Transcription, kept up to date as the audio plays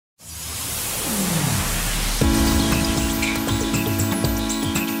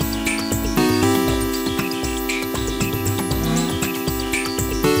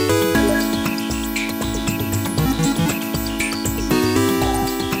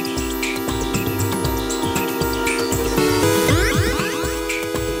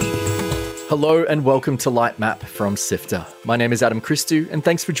Hello and welcome to Lightmap from Sifter. My name is Adam Christou and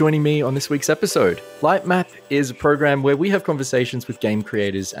thanks for joining me on this week's episode. Lightmap is a program where we have conversations with game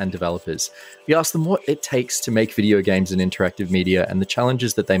creators and developers. We ask them what it takes to make video games and interactive media and the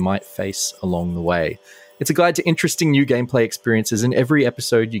challenges that they might face along the way. It's a guide to interesting new gameplay experiences. In every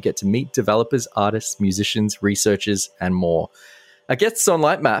episode, you get to meet developers, artists, musicians, researchers, and more. Our guests on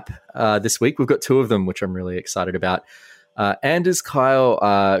Lightmap this week, we've got two of them, which I'm really excited about. Anders Kyle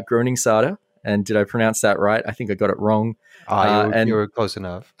Groningsader, and did I pronounce that right? I think I got it wrong. You were close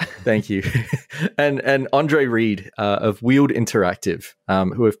enough. Thank you. and Andre Reed of Wield Interactive,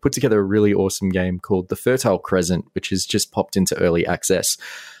 who have put together a really awesome game called The Fertile Crescent, which has just popped into early access.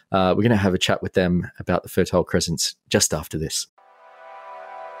 We're going to have a chat with them about The Fertile Crescent just after this.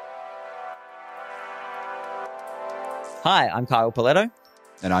 Hi, I'm Kyle Paletto.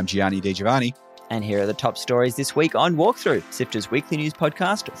 And I'm Gianni Di Giovanni. And here are the top stories this week on Walkthrough, Sifter's weekly news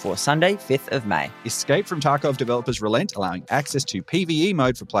podcast for Sunday, 5th of May. Escape from Tarkov developers relent, allowing access to PvE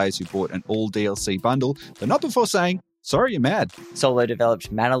mode for players who bought an all DLC bundle, but not before saying, sorry, you're mad.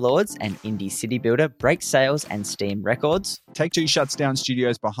 Solo-developed Manor Lords and indie city builder break sales and Steam records. Take-Two shuts down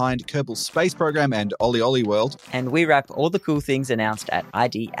studios behind Kerbal Space Program and Oli Oli World. And we wrap all the cool things announced at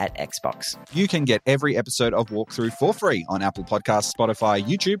ID at Xbox. You can get every episode of Walkthrough for free on Apple Podcasts, Spotify,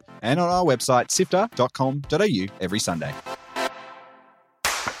 YouTube, and on our website, sifter.com.au every Sunday.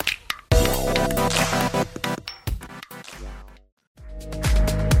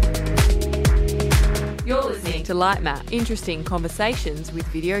 You're listening to Lightmap, interesting conversations with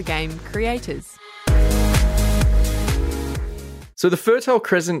video game creators. So The Fertile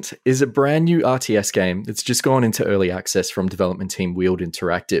Crescent is a brand new RTS game that's just gone into early access from development team Wield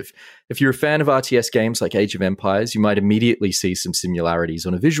Interactive. If you're a fan of RTS games like Age of Empires, you might immediately see some similarities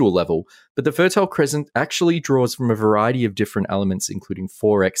on a visual level, but The Fertile Crescent actually draws from a variety of different elements, including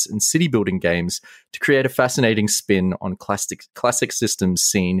 4X and city building games, to create a fascinating spin on classic systems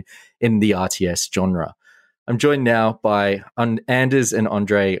seen in the RTS genre. I'm joined now by Anders and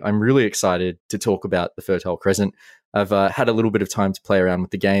Andre. I'm really excited to talk about The Fertile Crescent. I've had a little bit of time to play around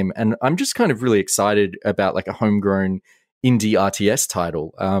with the game, and I'm just kind of really excited about like a homegrown indie RTS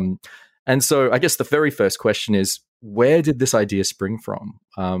title. And so I guess the very first question is, where did this idea spring from?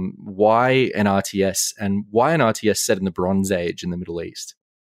 Why an RTS, and why an RTS set in the Bronze Age in the Middle East?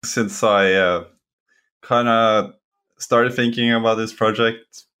 Since I kind of started thinking about this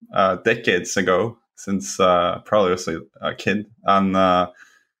project decades ago, since probably was a kid, and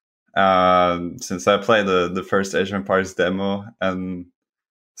since I played the first Age of Empires demo and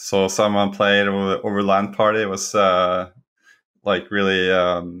saw someone play it over LAN party, it was like really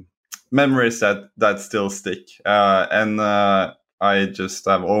memories that still stick. And I just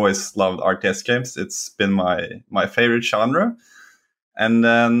have always loved RTS games. It's been my favorite genre. And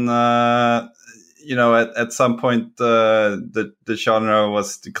then at some point the genre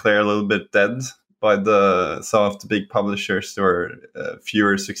was declared a little bit dead by some of the big publishers. There were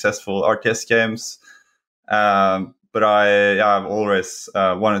fewer successful RTS games, but I've always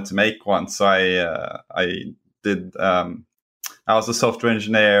wanted to make one. So I did. I was a software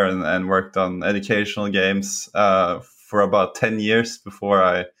engineer and worked on educational games for about 10 years before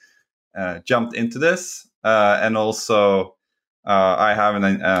I jumped into this. And also, I have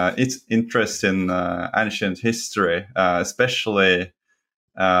an interest in ancient history, especially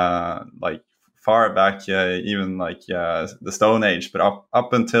like far back, even like the Stone Age, but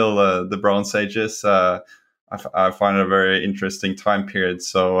up until the Bronze Ages, I find it a very interesting time period.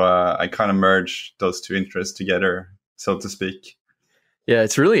 So I kind of merged those two interests together, so to speak. Yeah,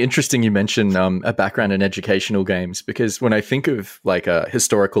 it's really interesting you mention a background in educational games, because when I think of like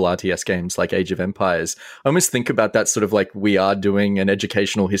historical RTS games like Age of Empires, I almost think about that sort of like we are doing an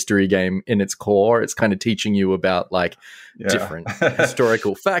educational history game in its core. It's kind of teaching you about like different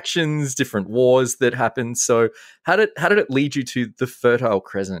historical factions, different wars that happened. So how did it lead you to the Fertile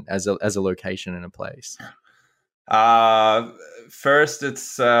Crescent as a location and a place? First,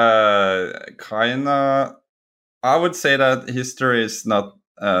 it's kind of, I would say that history is not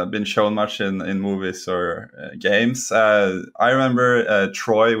been shown much in movies or games. I remember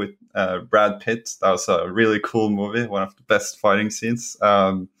Troy with Brad Pitt. That was a really cool movie, one of the best fighting scenes.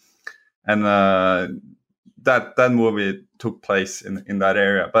 And that movie took place in that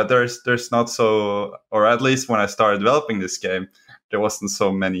area. But there's not so, or at least when I started developing this game, there wasn't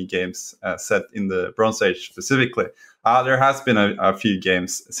so many games set in the Bronze Age specifically. There has been a few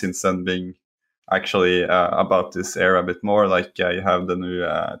games since then being actually about this era a bit more. Like you have the new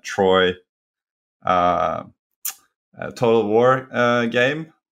Troy Total War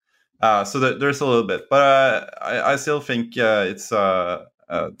game. So there's a little bit, but I still think it's a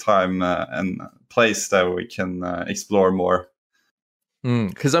time and place that we can explore more.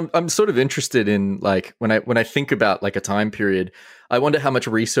 Because I'm sort of interested in, like, when I think about like a time period, I wonder how much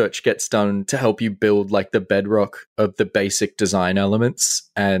research gets done to help you build like the bedrock of the basic design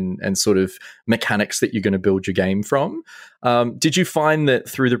elements and sort of mechanics that you're going to build your game from. Did you find that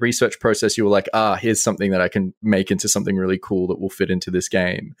through the research process you were like, here's something that I can make into something really cool that will fit into this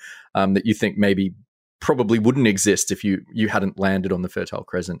game, that you think maybe probably wouldn't exist if you hadn't landed on the Fertile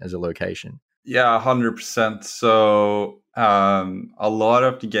Crescent as a location? Yeah, 100%. So a lot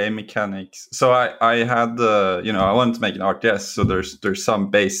of the game mechanics. So I had I wanted to make an RTS, so there's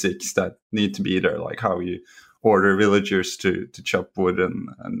some basics that need to be there, like how you order villagers to chop wood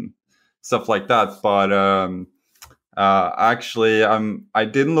and stuff like that. But actually, I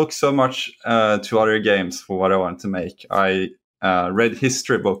didn't look so much to other games for what I wanted to make. I read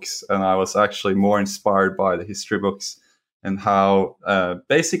history books, and I was actually more inspired by the history books and how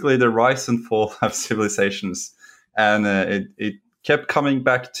basically the rise and fall of civilizations. And it kept coming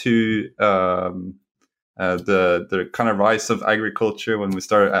back to the kind of rise of agriculture when we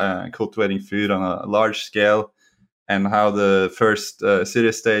started cultivating food on a large scale, and how the first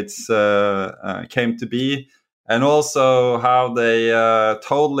city-states came to be, and also how they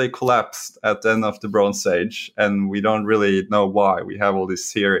totally collapsed at the end of the Bronze Age, and we don't really know why. We have all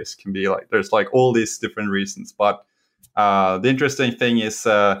these theories. Can be like there's like all these different reasons, but the interesting thing is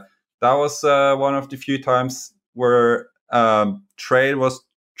that was one of the few times where trade was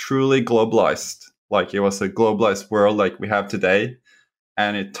truly globalized. Like it was a globalized world like we have today,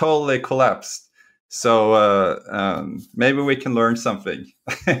 and it totally collapsed. So maybe we can learn something.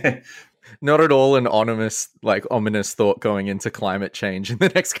 Not at all an ominous thought going into climate change in the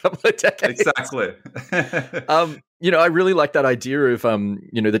next couple of decades. Exactly. I really like that idea of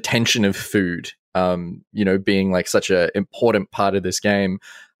the tension of food, being like such an important part of this game.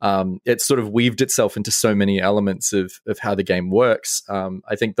 It's sort of weaved itself into so many elements of how the game works.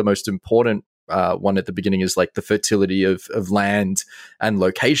 I think the most important one at the beginning is like the fertility of land and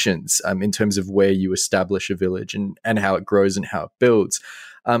locations, in terms of where you establish a village and how it grows and how it builds.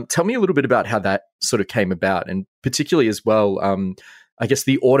 Tell me a little bit about how that sort of came about, and particularly as well, I guess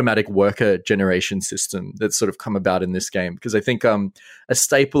the automatic worker generation system that's sort of come about in this game, because I think a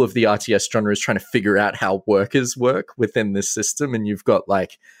staple of the RTS genre is trying to figure out how workers work within this system. And you've got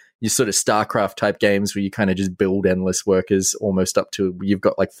like your sort of StarCraft type games where you kind of just build endless workers almost up to you've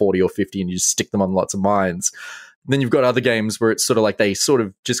got like 40 or 50 and you just stick them on lots of mines. Then you've got other games where it's sort of like they sort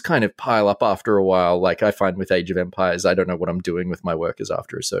of just kind of pile up after a while. Like I find with Age of Empires, I don't know what I'm doing with my workers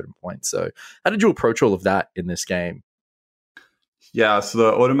after a certain point. So how did you approach all of that in this game? Yeah, so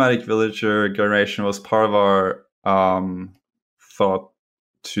the automatic villager generation was part of our thought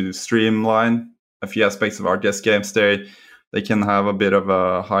to streamline a few aspects of RTS games. They can have a bit of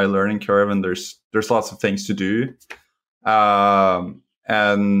a high learning curve, and there's lots of things to do.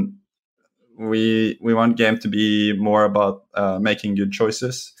 And we want game to be more about making good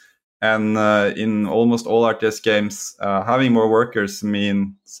choices. And in almost all RTS games, having more workers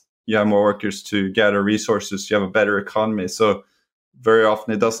means you have more workers to gather resources, you have a better economy. So very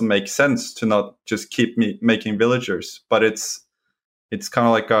often it doesn't make sense to not just keep making villagers, but it's kind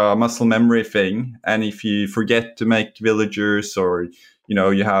of like a muscle memory thing. And if you forget to make villagers, or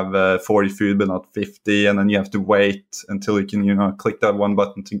you have 40 food but not 50, and then you have to wait until you can click that one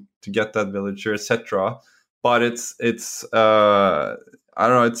button to get that villager, etc. But it's I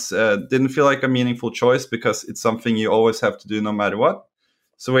don't know, it's didn't feel like a meaningful choice because it's something you always have to do no matter what.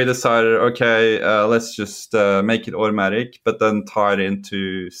 So we decided, okay, let's just make it automatic, but then tie it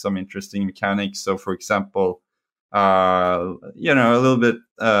into some interesting mechanics. So, for example, a little bit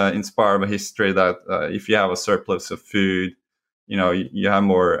inspired by history, that if you have a surplus of food, you have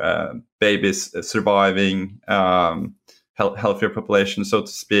more babies surviving, healthier population, so to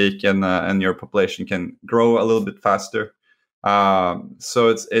speak, and your population can grow a little bit faster.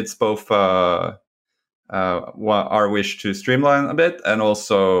 So it's both our wish to streamline a bit, and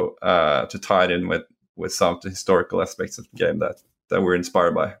also to tie it in with some of the historical aspects of the game that we're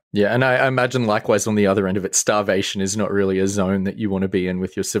inspired by. Yeah, and I imagine likewise on the other end of it, starvation is not really a zone that you want to be in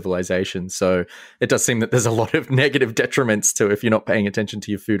with your civilization. So it does seem that there's a lot of negative detriments to if you're not paying attention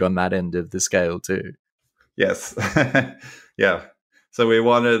to your food on that end of the scale too. Yes. Yeah. So we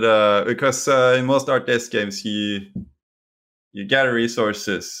wanted, because in most RTS games, you gather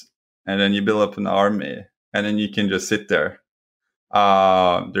resources and then you build up an army, and then you can just sit there.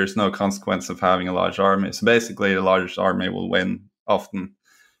 There's no consequence of having a large army. So basically, the largest army will win often.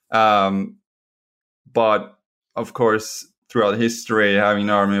 But of course, throughout history, having an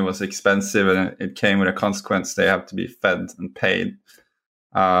army was expensive, and it came with a consequence. They have to be fed and paid.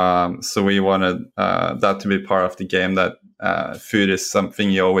 So we wanted that to be part of the game, that food is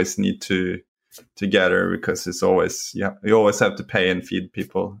something you always need to gather, because it's always, you always have to pay and feed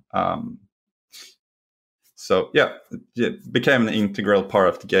people. So yeah, it became an integral part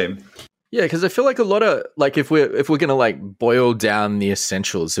of the game. Yeah, because I feel like a lot of, like, if we're gonna like boil down the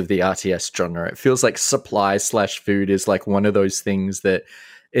essentials of the RTS genre, it feels like supply/food is like one of those things that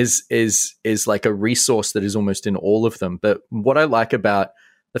is like a resource that is almost in all of them. But what I like about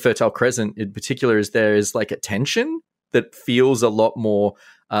the Fertile Crescent in particular is there is like a tension that feels a lot more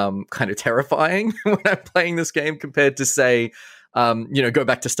kind of terrifying when I'm playing this game compared to, say, go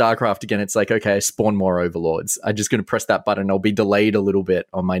back to StarCraft again. It's like, okay, I spawn more overlords. I'm just going to press that button. I'll be delayed a little bit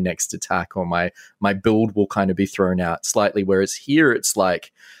on my next attack, or my build will kind of be thrown out slightly. Whereas here, it's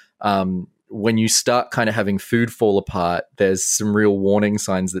like when you start kind of having food fall apart, there's some real warning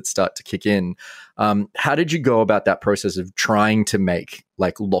signs that start to kick in. How did you go about that process of trying to make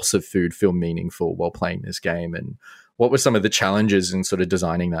like loss of food feel meaningful while playing this game? And what were some of the challenges in sort of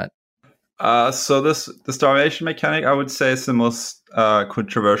designing that? So the starvation mechanic, I would say, is the most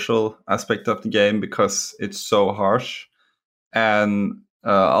controversial aspect of the game, because it's so harsh, and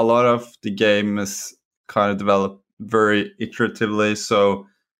a lot of the game is kind of developed very iteratively. So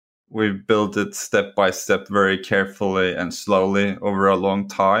we've built it step by step, very carefully and slowly over a long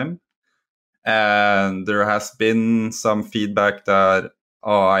time. And there has been some feedback that,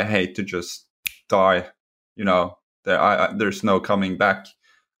 oh, I hate to just die. There's no coming back.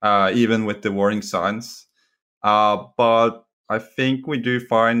 Even with the warning signs. But I think we do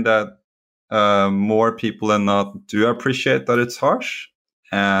find that more people than not do appreciate that it's harsh.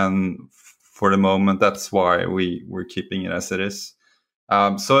 And for the moment, that's why we're keeping it as it is.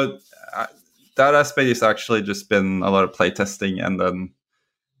 So that aspect has actually just been a lot of playtesting, and then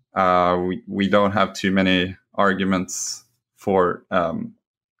we don't have too many arguments for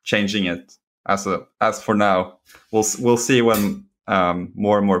changing it as for now. We'll see when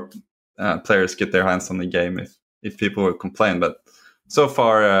more and more players get their hands on the game if people will complain. But so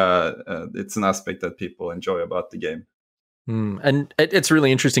far, it's an aspect that people enjoy about the game. And it's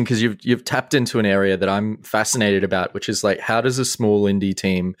really interesting because you've tapped into an area that I'm fascinated about, which is like, how does a small indie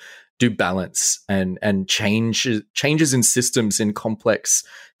team do balance and changes in systems in complex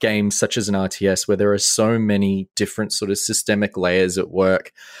games such as an RTS, where there are so many different sort of systemic layers at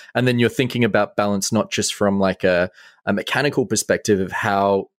work? And then you're thinking about balance not just from like a mechanical perspective of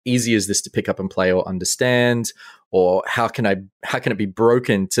how easy is this to pick up and play or understand, or how can it be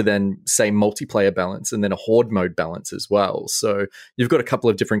broken to then say multiplayer balance and then a horde mode balance as well. So you've got a couple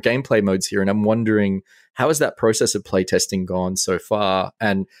of different gameplay modes here, and I'm wondering, how has that process of playtesting gone so far,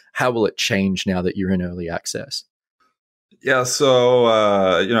 and how will it change now that you're in early access? Yeah,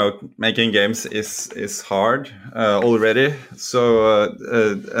 so making games is hard already. So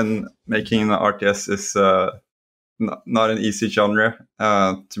and making an RTS is not an easy genre,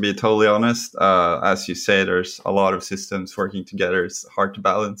 to be totally honest. As you say, there's a lot of systems working together. It's hard to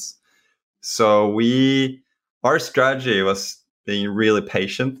balance. So our strategy was being really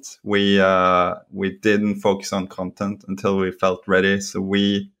patient. We didn't focus on content until we felt ready. So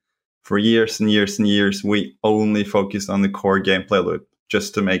for years and years and years, we only focused on the core gameplay loop,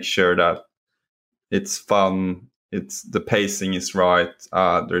 just to make sure that it's fun, the pacing is right,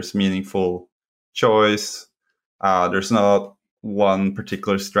 there's meaningful choice. There's not one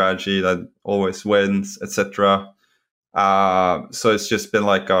particular strategy that always wins, etc. So it's just been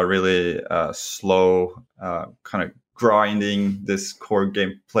like a really slow kind of grinding this core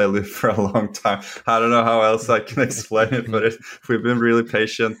gameplay loop for a long time. I don't know how else I can explain it, but we've been really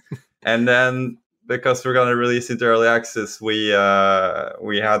patient. And then because we're going to release into early access, we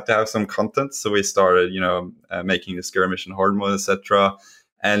had to have some content. So we started, making the skirmish and horde mode, etc.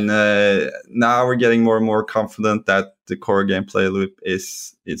 And now we're getting more and more confident that the core gameplay loop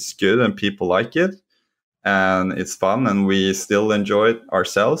is good and people like it, and it's fun, and we still enjoy it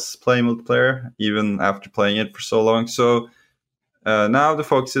ourselves playing multiplayer even after playing it for so long. So now the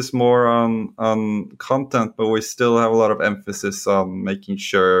focus is more on content, but we still have a lot of emphasis on making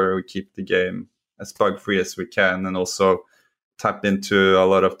sure we keep the game as bug-free as we can, and also tap into a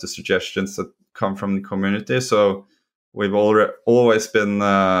lot of the suggestions that come from the community. So we've always been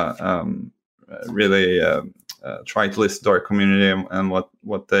really trying to listen to our community and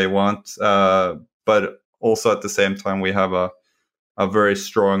what they want. But also at the same time, we have a very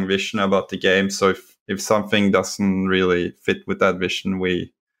strong vision about the game. So if something doesn't really fit with that vision,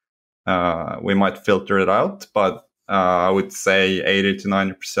 we might filter it out. But I would say 80 to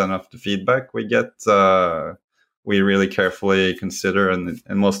 90% of the feedback we get, we really carefully consider, and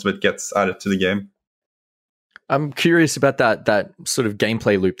most of it gets added to the game. I'm curious about that sort of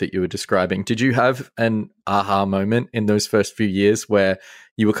gameplay loop that you were describing. Did you have an aha moment in those first few years where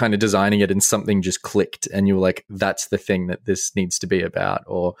you were kind of designing it and something just clicked and you were like, that's the thing that this needs to be about?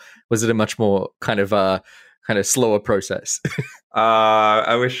 Or was it a much more kind of slower process?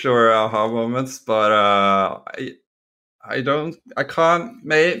 I wish there were aha moments, but I can't.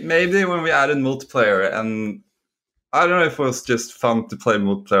 Maybe when we added multiplayer, and I don't know if it was just fun to play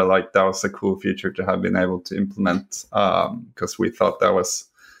multiplayer, like that was a cool feature to have been able to implement, because we thought that was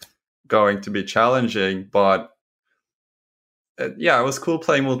going to be challenging. But yeah, it was cool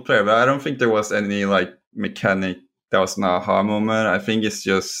playing multiplayer, but I don't think there was any like mechanic that was an aha moment. I think it's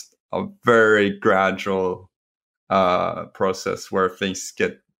just a very gradual process where things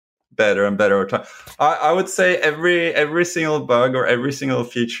get better and better over time. I would say every single bug or every single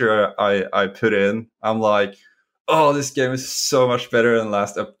feature I put in, I'm like, oh, this game is so much better than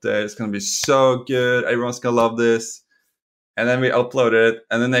last update. It's going to be so good. Everyone's going to love this. And then we upload it.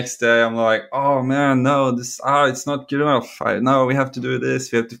 And the next day I'm like, oh man, no, it's not good enough. No, we have to do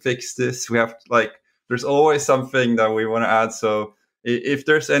this. We have to fix this. We have to, there's always something that we want to add. So if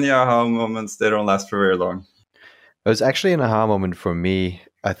there's any aha moments, they don't last for very long. It was actually an aha moment for me,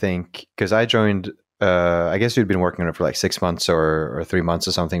 I think, because I joined, I guess we'd been working on it for like 6 months or 3 months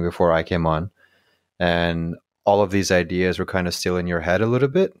or something before I came on. And all of these ideas were kind of still in your head a little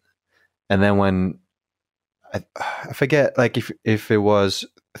bit. And then when I forget, like if it was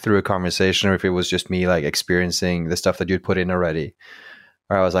through a conversation or if it was just me like experiencing the stuff that you'd put in already,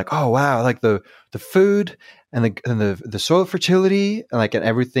 where I was like, oh wow, like the food and the soil fertility and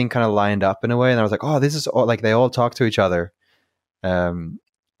everything kind of lined up in a way. And I was like, oh, this is all like they all talk to each other. So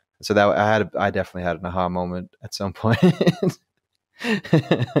that I definitely had an aha moment at some point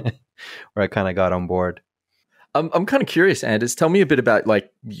where I kind of got on board. I'm kind of curious, Anders. Tell me a bit about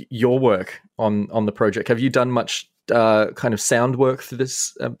like your work on the project. Have you done much kind of sound work for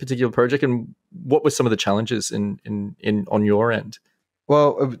this particular project, and what were some of the challenges in on your end?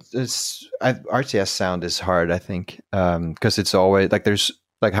 Well, RTS sound is hard, I think, because it's always like there's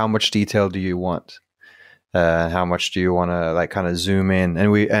like how much detail do you want? How much do you want to like kind of zoom in?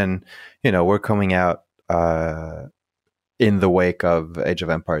 And we're coming out in the wake of Age of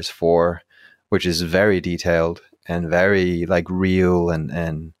Empires 4. Which is very detailed and very like real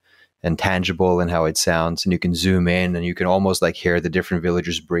and tangible in how it sounds. And you can zoom in and you can almost like hear the different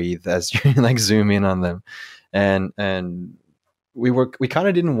villagers breathe as you like zoom in on them. And we kind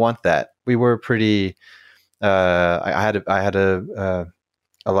of didn't want that. We were pretty, I had a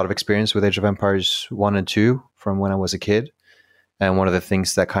lot of experience with Age of Empires 1 and 2 from when I was a kid. And one of the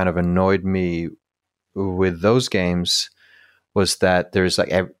things that kind of annoyed me with those games was that there's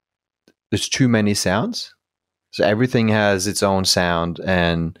too many sounds. So everything has its own sound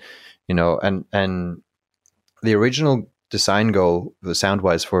and the original design goal, the sound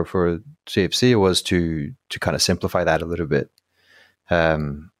wise for TFC was to kind of simplify that a little bit.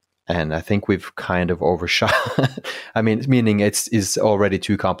 And I think we've kind of overshot. I mean, meaning it's already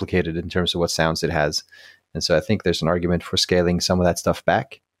too complicated in terms of what sounds it has. And so I think there's an argument for scaling some of that stuff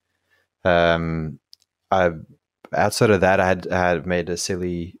back. Outside of that, I had made a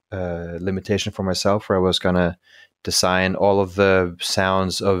silly limitation for myself where I was going to design all of the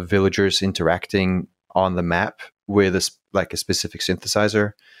sounds of villagers interacting on the map with a specific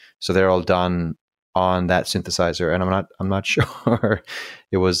synthesizer. So they're all done on that synthesizer. And I'm not sure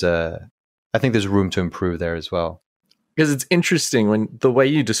it was, I think there's room to improve there as well. Because it's interesting when the way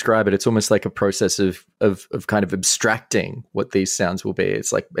you describe it, it's almost like a process of kind of abstracting what these sounds will be.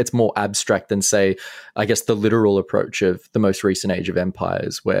 It's like it's more abstract than, say, I guess the literal approach of the most recent Age of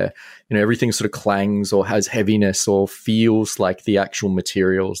Empires, where everything sort of clangs or has heaviness or feels like the actual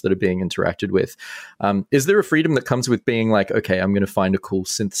materials that are being interacted with. Is there a freedom that comes with being like, okay, I'm going to find a cool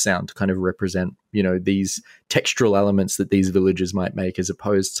synth sound to kind of represent these textural elements that these villagers might make, as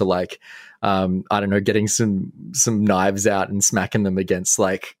opposed to like I don't know, getting some knives out and smacking them against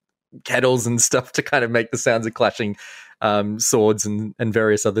like kettles and stuff to kind of make the sounds of clashing swords and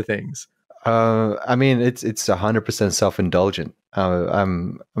various other things? I mean, it's 100% self-indulgent.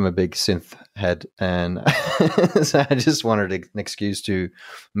 I'm a big synth head, and so I just wanted an excuse to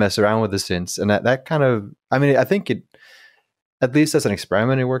mess around with the synths, and that kind of, I mean, I think it, at least as an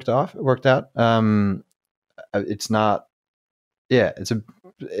experiment, it worked out. It's not, yeah,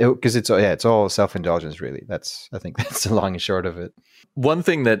 it's all self-indulgence, really. I think that's the long and short of it. One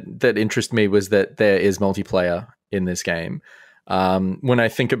thing that interested me was that there is multiplayer in this game. When I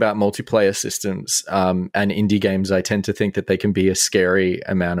think about multiplayer systems and indie games, I tend to think that they can be a scary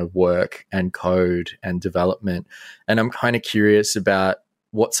amount of work and code and development. And I'm kind of curious about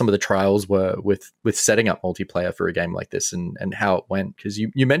what some of the trials were with setting up multiplayer for a game like this and how it went, because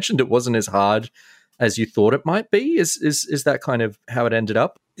you mentioned it wasn't as hard as you thought it might be. Is that kind of how it ended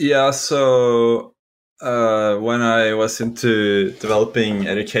up? Yeah, so when I was into developing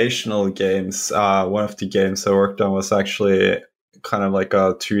educational games, one of the games I worked on was actually kind of like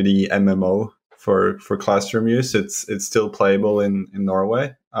a 2D MMO for classroom use. It's still playable in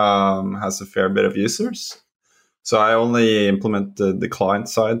Norway, has a fair bit of users. So I only implemented the client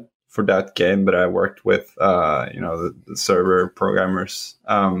side for that game, but I worked with the server programmers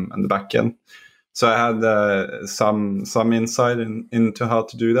and the backend. So I had some insight into how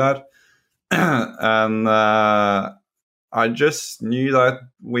to do that. And I just knew that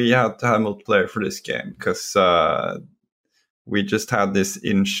we had to have multiplayer for this game, because we just had this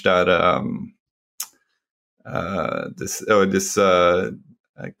inch that this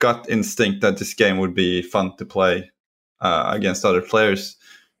gut instinct that this game would be fun to play against other players.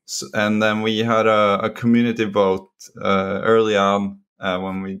 So, and then we had a community vote early on,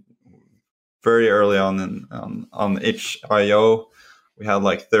 very early on itch.io. We had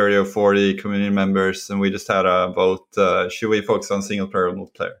like 30 or 40 community members, and we just had a vote, should we focus on single player or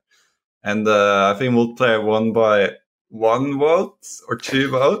multiplayer? And I think multiplayer won by 1 vote or 2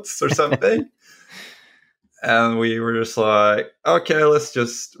 votes or something. And we were just like, okay, let's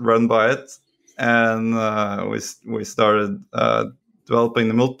just run by it. And we started developing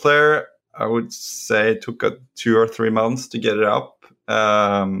the multiplayer. I would say it took 2 or 3 months to get it up.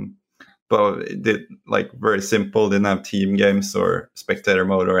 But it did, like, very simple, didn't have team games or spectator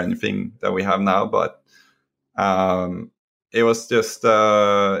mode or anything that we have now. But it was just,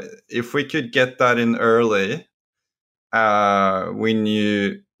 if we could get that in early, we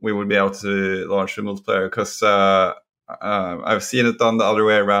knew we would be able to launch the multiplayer, because I've seen it done the other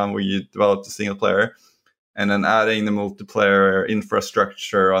way around, where you develop the single player and then adding the multiplayer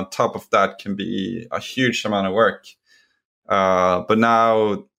infrastructure on top of that can be a huge amount of work. But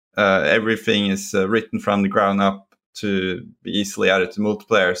now everything is written from the ground up to be easily added to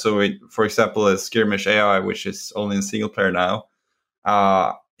multiplayer. So for example, a skirmish AI, which is only in single player now,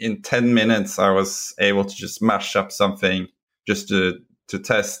 in 10 minutes I was able to just mash up something just to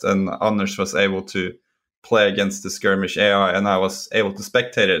test, and Anders was able to play against the skirmish AI, and I was able to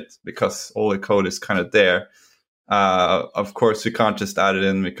spectate it because all the code is kind of there. Of course, we can't just add it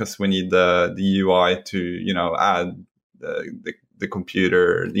in, because we need the UI to add the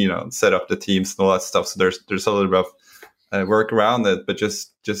computer, set up the teams and all that stuff. So there's a little bit of work around it, but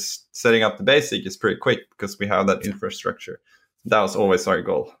just setting up the basic is pretty quick because we have that infrastructure. That was always our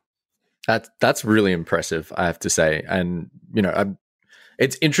goal. That's really impressive, I have to say. And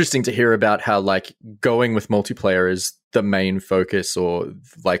it's interesting to hear about how, like, going with multiplayer is the main focus, or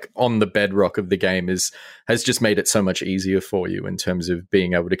like on the bedrock of the game, has just made it so much easier for you in terms of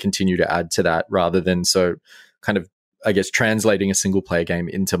being able to continue to add to that, rather than so kind of, I guess, translating a single player game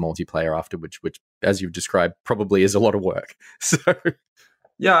into multiplayer after, which as you've described probably is a lot of work. So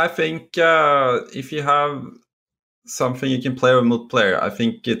yeah, I think if you have something you can play with multiplayer, I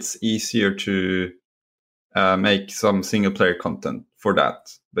think it's easier to make some single player content for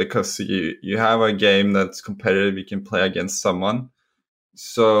that, because you have a game that's competitive, you can play against someone,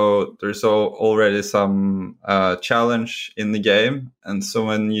 so there's already some challenge in the game. And so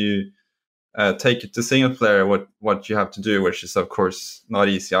when you take it to single player, what you have to do, which is of course not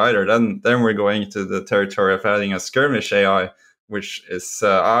easy either, then we're going into the territory of adding a skirmish AI, which is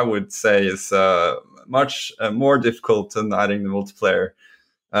I would say is much more difficult than adding the multiplayer.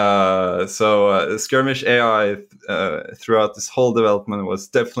 So skirmish AI throughout this whole development was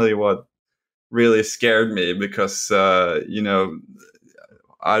definitely what really scared me, because I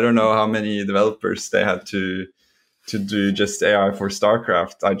don't know how many developers they had to do just AI for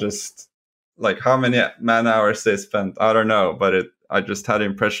StarCraft. I just, like, how many man hours they spent, I don't know, but I just had the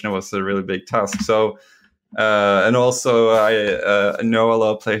impression it was a really big task. So and also I know a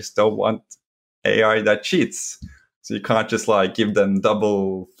lot of players don't want AI that cheats. So you can't just like give them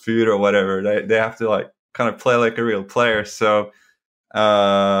double food or whatever. They have to like kind of play like a real player. So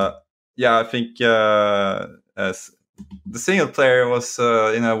I think the single player was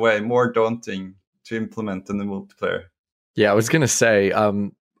in a way more daunting to implement than the multiplayer. Yeah, I was going to say,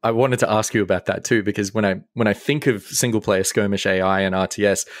 I wanted to ask you about that too, because when I think of single player skirmish AI and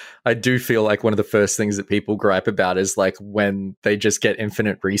RTS, I do feel like one of the first things that people gripe about is like when they just get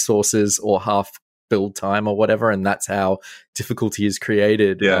infinite resources or half build time or whatever, and that's how difficulty is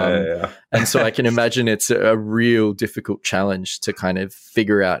created. Yeah. And so I can imagine it's a real difficult challenge to kind of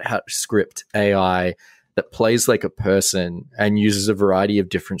figure out how to script AI that plays like a person and uses a variety of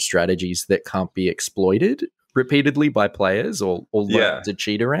different strategies that can't be exploited. repeatedly by players or learn to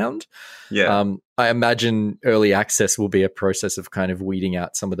cheat around. I imagine early access will be a process of kind of weeding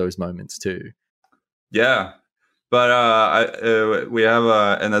out some of those moments too. Yeah, but we have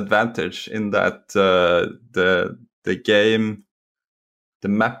an advantage in that the game, the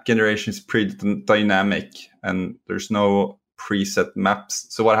map generation is pretty dynamic, and there's no preset maps.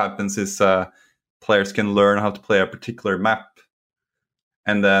 So what happens is players can learn how to play a particular map,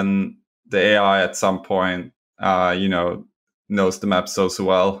 and then the AI at some point, knows the map so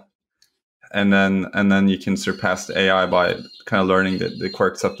well, and then you can surpass the AI by kind of learning the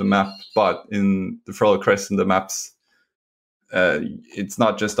quirks of the map. But in the Fertile Crescent, the maps, it's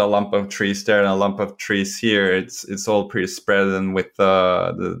not just a lump of trees there and a lump of trees here. It's all pretty spread, and with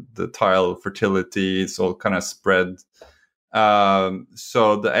the tile fertility, it's all kind of spread.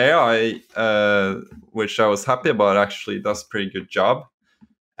 So the AI, which I was happy about, actually does a pretty good job.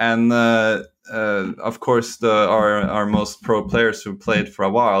 And of course, our most pro players who played for a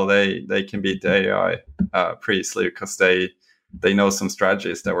while, they can beat the AI pretty easily because they know some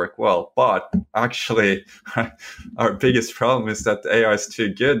strategies that work well. But actually, our biggest problem is that the AI is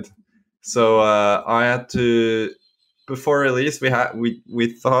too good. So I had to, before release, we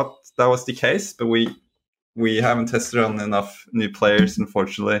thought that was the case, but we haven't tested on enough new players,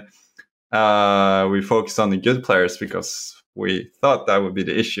 unfortunately. We focused on the good players because we thought that would be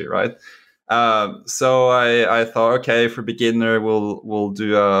the issue, right? So I thought, okay, for beginner, we'll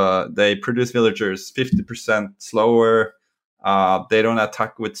do. They produce villagers 50% slower. They don't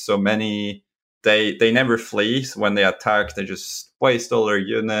attack with so many. They never flee. So when they attack, they just waste all their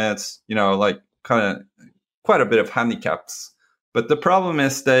units. Like kind of quite a bit of handicaps. But the problem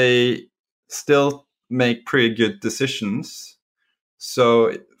is they still make pretty good decisions.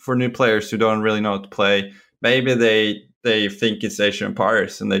 So for new players who don't really know how to play, maybe they think it's Age of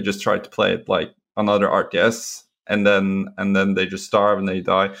Empires and they just try to play it like another RTS, and then they just starve and they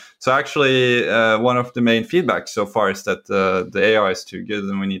die. So actually, one of the main feedbacks so far is that the AI is too good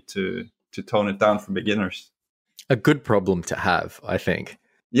and we need to tone it down for beginners. A good problem to have, I think.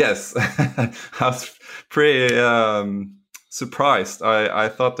 Yes, I was pretty surprised. I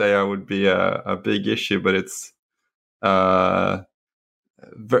thought the AI would be a big issue, but it's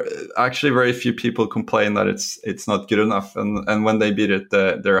actually very few people complain that it's not good enough, and when they beat it,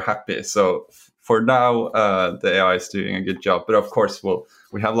 they're happy. So for now, the AI is doing a good job, but of course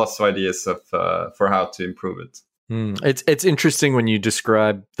we have lots of ideas for how to improve it. It's interesting when you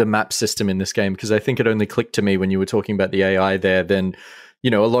describe the map system in this game, because I think it only clicked to me when you were talking about the AI there. Then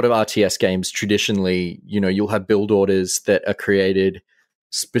a lot of RTS games traditionally, you'll have build orders that are created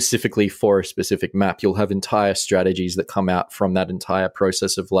specifically for a specific map. You'll have entire strategies that come out from that entire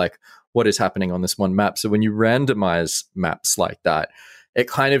process of like what is happening on this one map. So when you randomize maps like that, it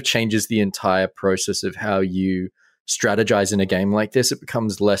kind of changes the entire process of how you strategize in a game like this. It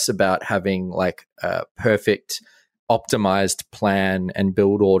becomes less about having like a perfect optimized plan and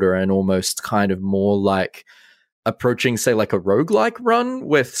build order, and almost kind of more like approaching, say, like a roguelike run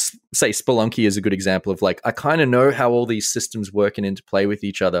with, say, Spelunky is a good example of like, I kind of know how all these systems work and interplay with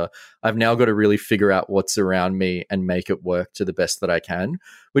each other. I've now got to really figure out what's around me and make it work to the best that I can,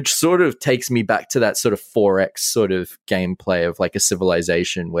 which sort of takes me back to that sort of 4X sort of gameplay of like a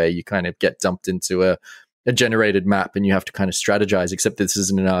Civilization, where you kind of get dumped into a generated map and you have to kind of strategize, except this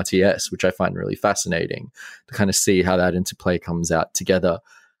isn't an RTS, which I find really fascinating to kind of see how that interplay comes out together.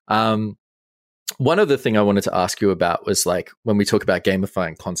 One other thing I wanted to ask you about was like when we talk about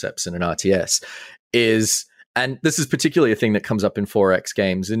gamifying concepts in an RTS is, and this is particularly a thing that comes up in 4X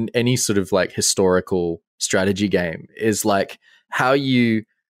games, in any sort of like historical strategy game, is like how you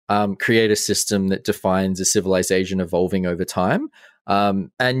create a system that defines a civilization evolving over time.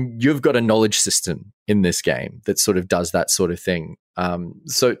 And you've got a knowledge system in this game that sort of does that sort of thing.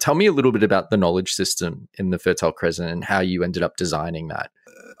 So tell me a little bit about the knowledge system in the Fertile Crescent and how you ended up designing that.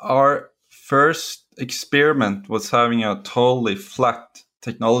 Our first experiment was having a totally flat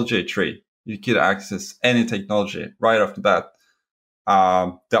technology tree. You could access any technology right off the bat.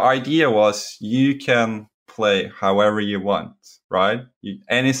 The idea was you can play however you want, right?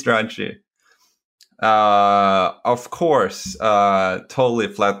 Any strategy. Of course, totally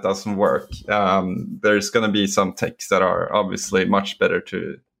flat doesn't work. There's going to be some techs that are obviously much better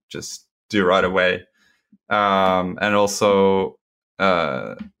to just do right away. And also,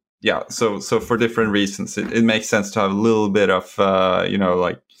 so for different reasons, it makes sense to have a little bit of,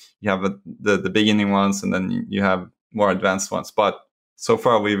 like you have the beginning ones and then you have more advanced ones. But so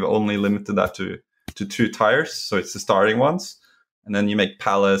far, we've only limited that to 2 tiers. So it's the starting ones, and then you make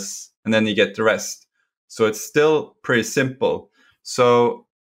palace, and then you get the rest. So it's still pretty simple. So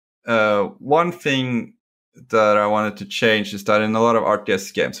one thing that I wanted to change is that in a lot of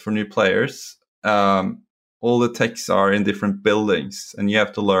RTS games for new players, all the techs are in different buildings, and you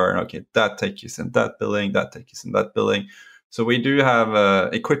have to learn, okay, that tech is in that building, that tech is in that building. So we do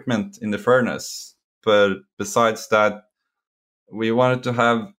have equipment in the furnace, but besides that, we wanted to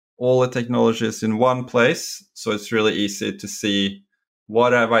have all the technologies in one place, so it's really easy to see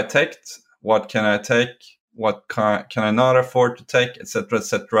what have I teched, what can I take, what can I not afford to take, etc.,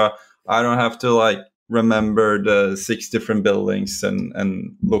 etc. I don't have to remember the 6 different buildings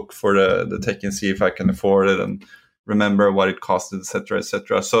and look for the tech and see if I can afford it and remember what it costed, etc.,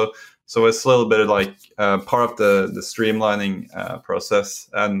 etc. So it's a little bit part of the streamlining process.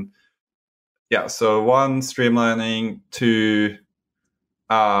 And yeah, so 1, streamlining, 2,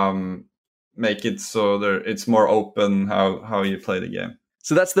 make it so that it's more open how you play the game.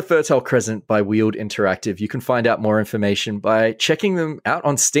 So that's the Fertile Crescent by Wheeled Interactive. You can find out more information by checking them out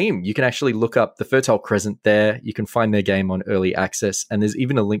on Steam. You can actually look up the Fertile Crescent there. You can find their game on early access, and there's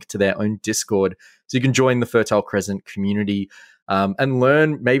even a link to their own Discord. So you can join the Fertile Crescent community and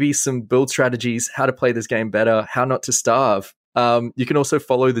learn maybe some build strategies, how to play this game better, how not to starve. You can also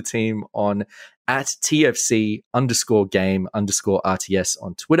follow the team on @TFC_game_RTS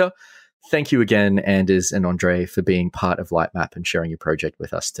on Twitter. Thank you again, Anders and Andre, for being part of Lightmap and sharing your project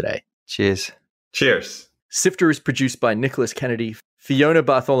with us today. Cheers. Cheers. Sifter is produced by Nicholas Kennedy, Fiona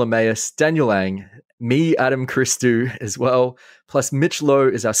Bartholomeus, Daniel Lang, me, Adam Christou, as well. Plus, Mitch Lowe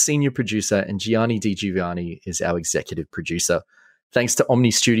is our senior producer, and Gianni Di Giovanni is our executive producer. Thanks to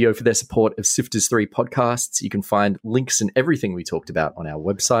Omni Studio for their support of Sifters 3 podcasts. You can find links and everything we talked about on our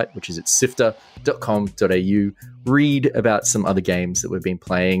website, which is at sifter.com.au. Read about some other games that we've been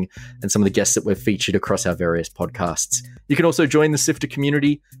playing and some of the guests that we've featured across our various podcasts. You can also join the Sifter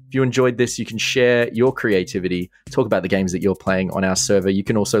community. If you enjoyed this, you can share your creativity, talk about the games that you're playing on our server. You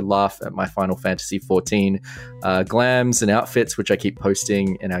can also laugh at my Final Fantasy XIV glams and outfits, which I keep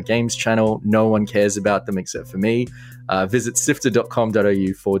posting in our games channel. No one cares about them except for me. Visit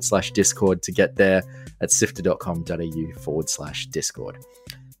sifter.com.au/Discord to get there at sifter.com.au/Discord.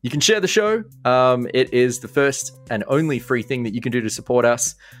 You can share the show. It is the first and only free thing that you can do to support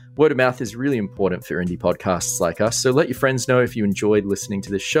us. Word of mouth is really important for indie podcasts like us, so let your friends know if you enjoyed listening to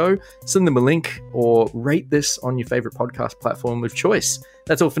this show. Send them a link or rate this on your favorite podcast platform of choice.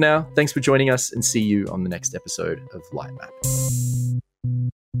 That's all for now. Thanks for joining us, and see you on the next episode of Lightmap.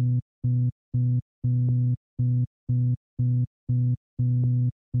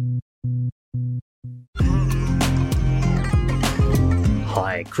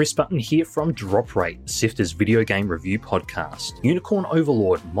 Hi, Chris Button here from Drop Rate, Sifter's video game review podcast. Unicorn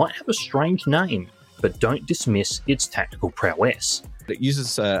Overlord might have a strange name, but don't dismiss its tactical prowess. It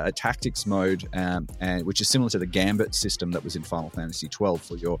uses a tactics mode, and which is similar to the Gambit system that was in Final Fantasy XII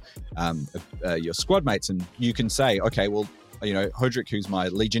for your squad mates. And you can say, okay, well, you know, Hodrick, who's my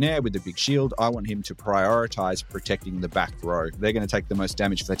legionnaire with the big shield, I want him to prioritize protecting the back row. They're going to take the most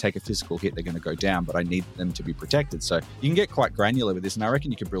damage. If they take a physical hit, they're going to go down, but I need them to be protected. So you can get quite granular with this, and I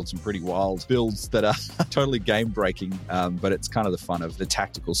reckon you can build some pretty wild builds that are totally game-breaking, but it's kind of the fun of the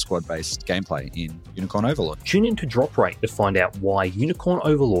tactical squad-based gameplay in Unicorn Overlord. Tune in to Drop Rate to find out why Unicorn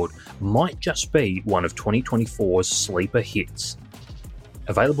Overlord might just be one of 2024's sleeper hits.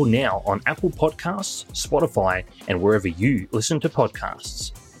 Available now on Apple Podcasts, Spotify, and wherever you listen to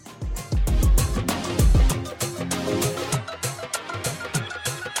podcasts.